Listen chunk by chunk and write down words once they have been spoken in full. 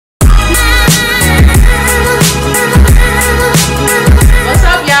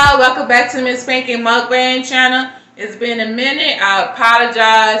back to Miss Pinnky Mukbang channel. It's been a minute. I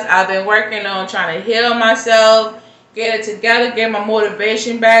apologize. I've been working on trying to heal myself, get it together, get my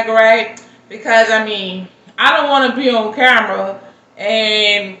motivation back right. Because, I mean, I don't want to be on camera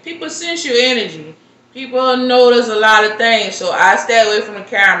and people sense your energy. People notice a lot of things. So I stay away from the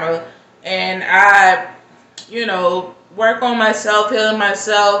camera and I, work on myself, healing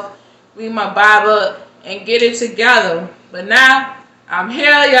myself, read my Bible, and get it together. But now, I'm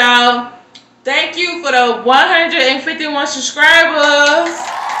here, y'all. Thank you for the 151 subscribers.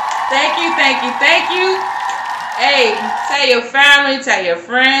 Thank you, thank you, thank you. Hey, tell your family, tell your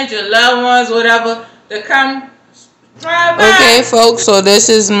friends, your loved ones, whatever, to come drive by. Okay, folks, so this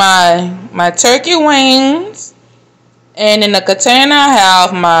is my turkey wings. And in the container, I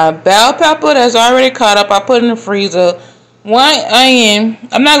have my bell pepper that's already cut up. I put in the freezer. 1 onion.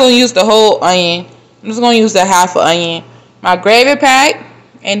 I'm not going to use the whole onion. I'm just going to use the half onion. My gravy pack.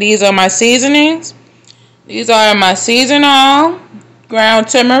 And these are my seasonings. These are my seasoning oil, ground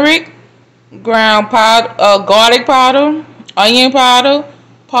turmeric, ground powder, garlic powder, onion powder,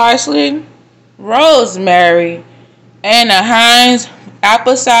 parsley, rosemary, and a Heinz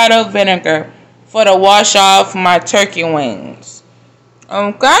apple cider vinegar for to wash off my turkey wings.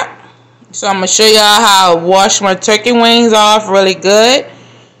 Okay, so I'm gonna show y'all how I wash my turkey wings off really good,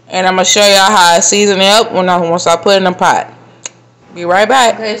 and I'm gonna show y'all how I season it up once I put it in the pot. Be right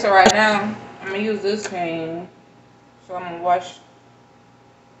back. Okay, so right now I'm gonna use this pan, so I'm gonna wash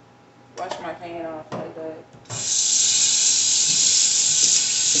my pan off like that.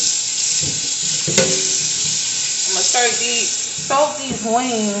 I'm gonna soak these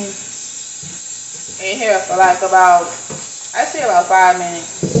wings in here for like about 5 minutes.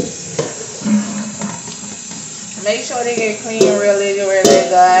 Make sure they get clean really good.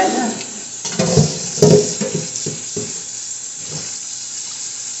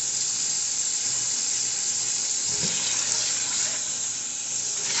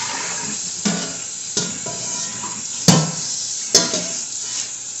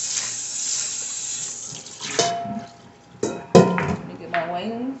 Let me get my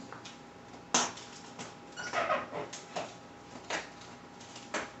wings.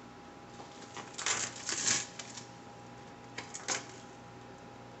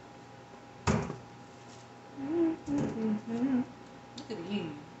 Look at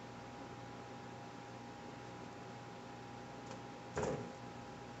these.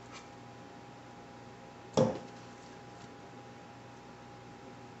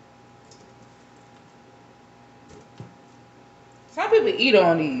 Some people eat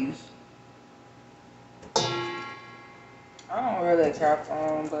on these. I don't really care for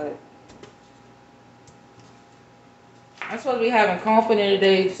them, but I'm supposed to be having company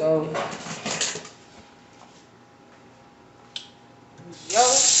today, so yo.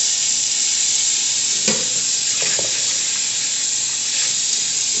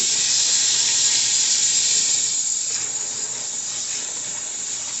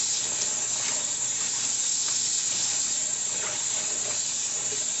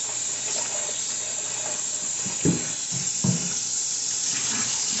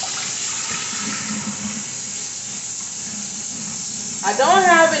 I don't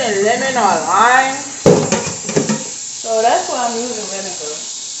have it in lemon or lime, so that's why I'm using vinegar.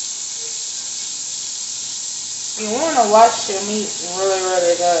 You want to wash your meat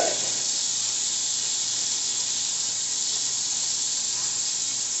really good.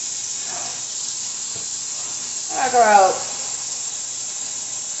 Like about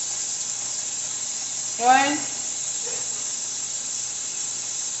 1,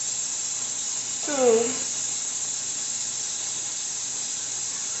 2,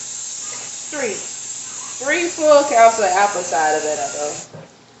 3 full cups of apple cider vinegar.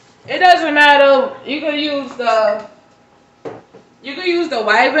 It doesn't matter. You can use the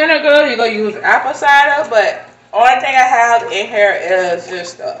white vinegar. You can use apple cider, but only thing I have in here is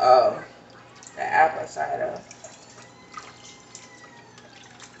just the apple cider.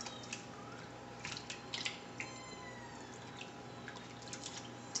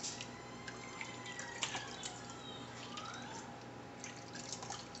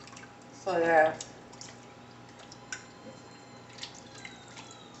 So yeah.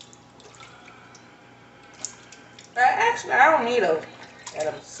 Actually, I don't need let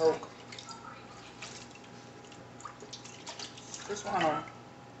them soak. Just want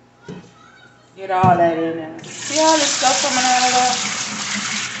to get all that in there. See all this stuff coming out of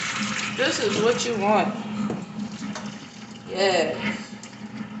there? This is what you want. Yes.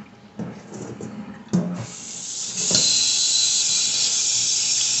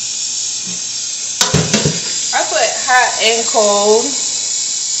 I put hot and cold.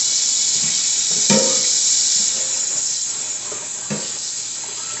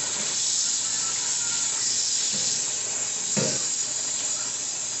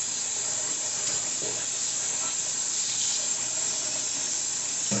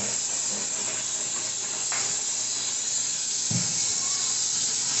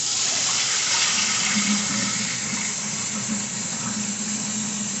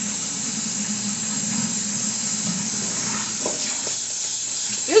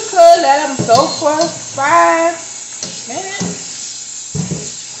 could let them soak for 5 minutes,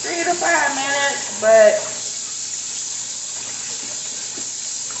 3 to 5 minutes, but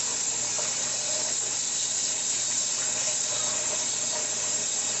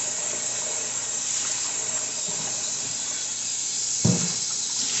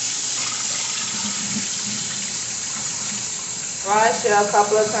wash it a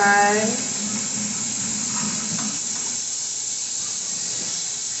couple of times.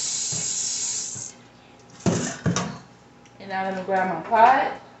 And now let me grab my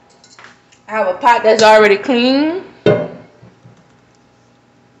pot. I have a pot that's already clean.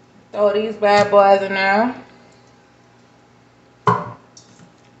 Throw these bad boys in there.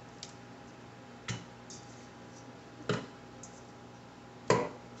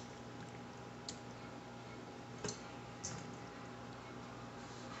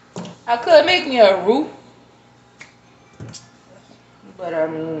 I could make me a roux, but I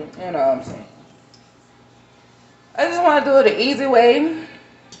mean, you know what I'm saying. I just want to do it the easy way.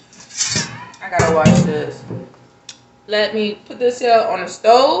 I gotta wash this. Let me put this here on the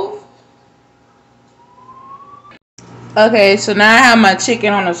stove. Okay, so now I have my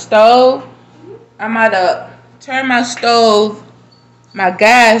chicken on the stove. I'm about to turn my stove, my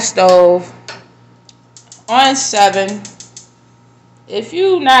gas stove, on 7. If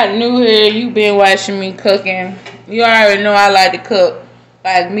you not new here, you been watching me cooking, you already know I like to cook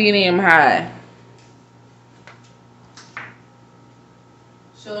like medium high.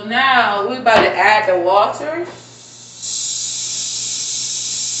 So now we about to add the water.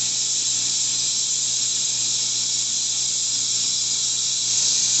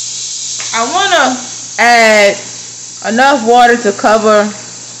 I want to add enough water to cover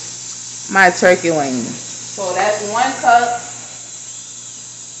my turkey wings. So that's 1 cup.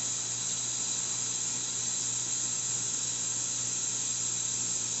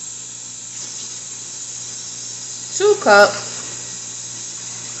 2 cups.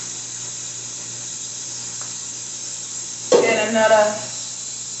 And another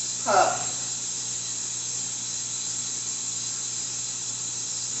cup.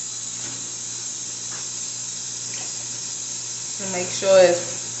 To make sure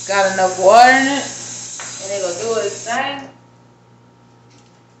it's got enough water in it. And it gonna do its thing.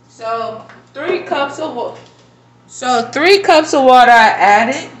 So 3 cups of water. So 3 cups of water I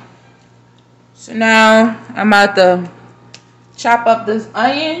added. So now I'm about to chop up this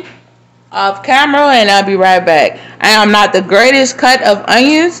onion off camera and I'll be right back. I am not the greatest cut of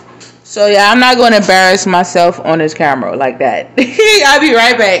onions. So yeah, I'm not going to embarrass myself on this camera like that. I'll be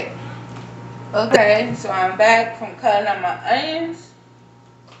right back. Okay, so I'm back from cutting up my onions.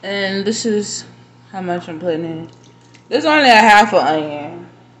 And this is how much I'm putting in. This is only a half an onion.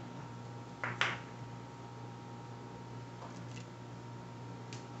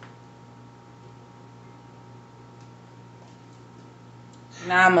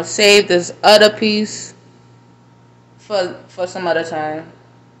 Now I'm going to save this other piece for some other time.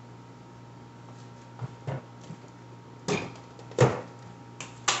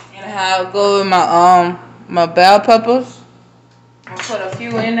 And I'll go with my bell peppers. I'll put a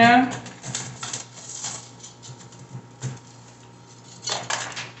few in there.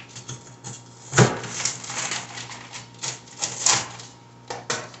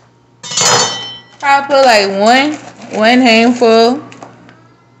 I'll put like one handful.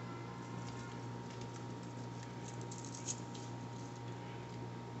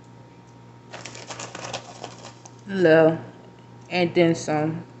 Little, and then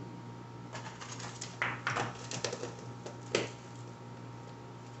some.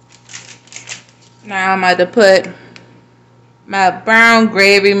 Now I'm about to put my brown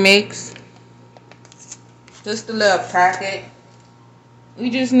gravy mix. Just a little packet. We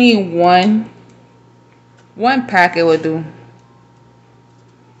just need one. One packet will do.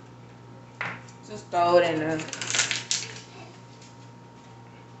 Just throw it in there.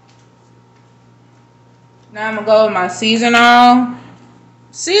 Now I'm gonna go with my seasoning.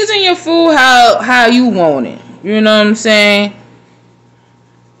 Season your food how you want it. You know what I'm saying?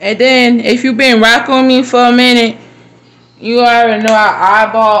 And then if you've been rocking with me for a minute, you already know I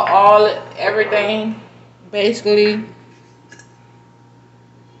eyeball everything basically.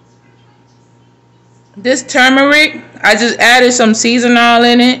 This turmeric, I just added some seasoning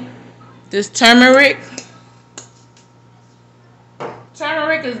in it. This turmeric.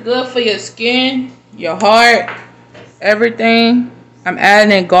 Turmeric is good for your skin, your heart, everything. I'm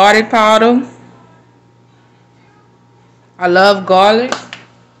adding in garlic powder. I love garlic.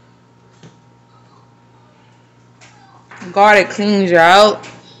 Garlic cleans you out.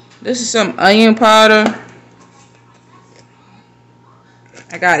 This is some onion powder.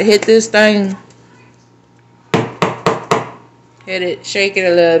 I gotta hit this thing. Hit it, shake it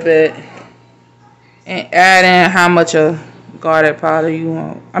a little bit, and add in how much of garlic powder you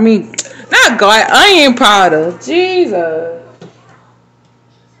want. I mean, not garlic, onion powder. Jesus.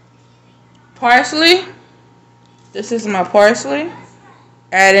 Parsley. This is my parsley.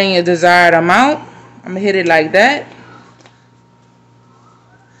 Add in your desired amount. I'm gonna hit it like that.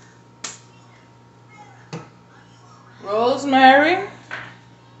 Rosemary,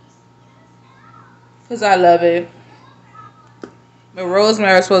 because I love it. But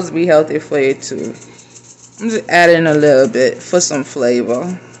rosemary is supposed to be healthy for you too. I'm just adding a little bit for some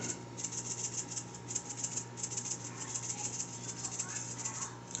flavor.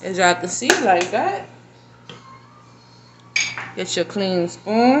 As y'all can see, like that. Get your clean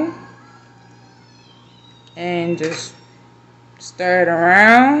spoon and just stir it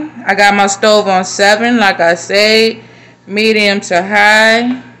around. I got my stove on 7, like I said, medium to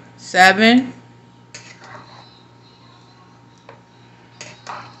high, 7.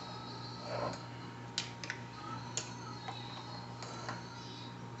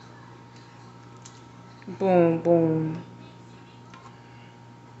 Boom, boom.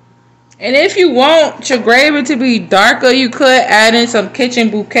 And if you want your gravy to be darker, you could add in some kitchen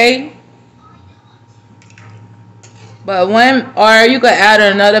bouquet. But or you could add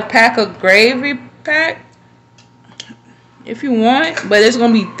another pack of gravy pack if you want. But it's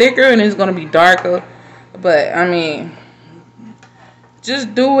going to be thicker and it's going to be darker. But, I mean,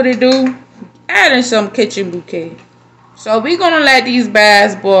 just do what it do. Add in some kitchen bouquet. So, we're going to let these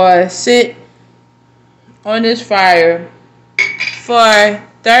bad boys sit on this fire for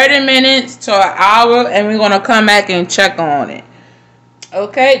 30 minutes to an hour, and we're going to come back and check on it.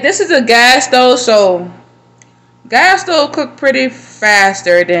 Okay, this is a gas stove, so gas stove cook pretty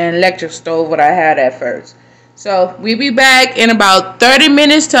faster than electric stove what I had at first. So we'll be back in about 30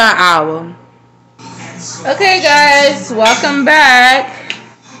 minutes to an hour. Okay guys, welcome back.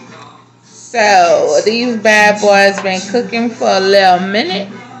 So these bad boys been cooking for a little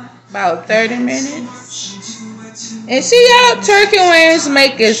minute, about 30 minutes. And see how turkey wings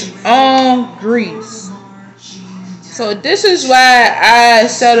make its own grease. So this is why I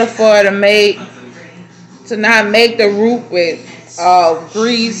settle for to not make the roux with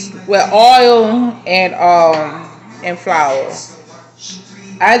grease, with oil and flour.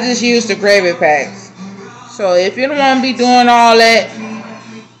 I just use the gravy packs. So if you don't want to be doing all that,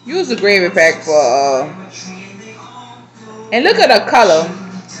 use the gravy pack for and look at the color.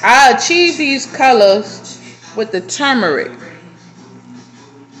 I achieve these colors with the turmeric.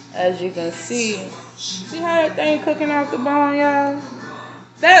 As you can see how that thing cooking off the bone, y'all?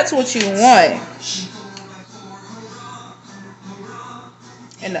 That's what you want.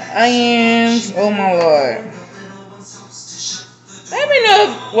 And the onions, oh my lord. Let me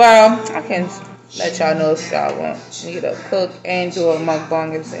know, well, I can let y'all know if y'all want me to cook and do a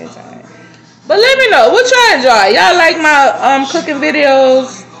mukbang at the same time. But let me know, what y'all enjoy? Y'all like my cooking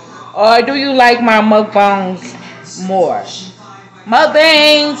videos? Or do you like my mukbangs more?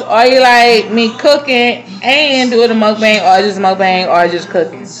 Mukbangs, or you like me cooking and doing a mukbang, or just mukbang, or just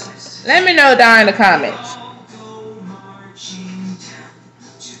cooking? Let me know down in the comments.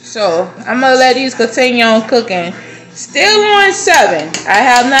 So, I'm going to let these continue on cooking. Still on 7. I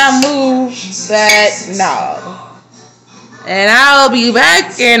have not moved that knob. And I'll be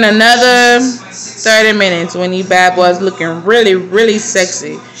back in another 30 minutes when these bad boys looking really, really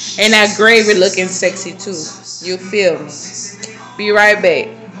sexy. And that gravy looking sexy too. You feel me? Be right back.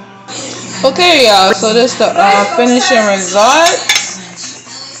 Okay, y'all. So this is the finishing result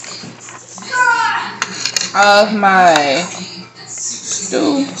of my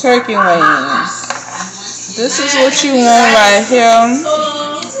stewed turkey wings. This is what you want right here.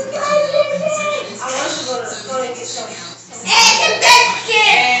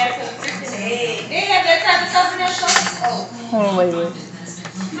 Hold on, wait.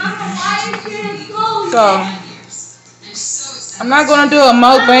 So, I'm not going to do a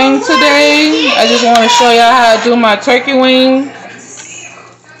mukbang today. I just want to show y'all how I do my turkey wing.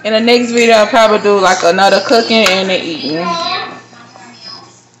 In the next video, I'll probably do like another cooking and the eating.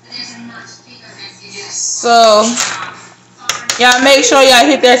 So, y'all make sure y'all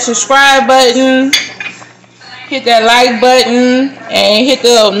hit that subscribe button, hit that like button, and hit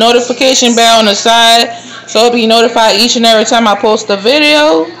the notification bell on the side so it'll be notified each and every time I post a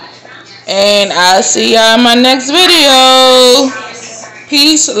video. And I'll see y'all in my next video.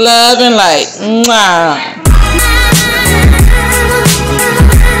 Peace, love, and light. Mwah.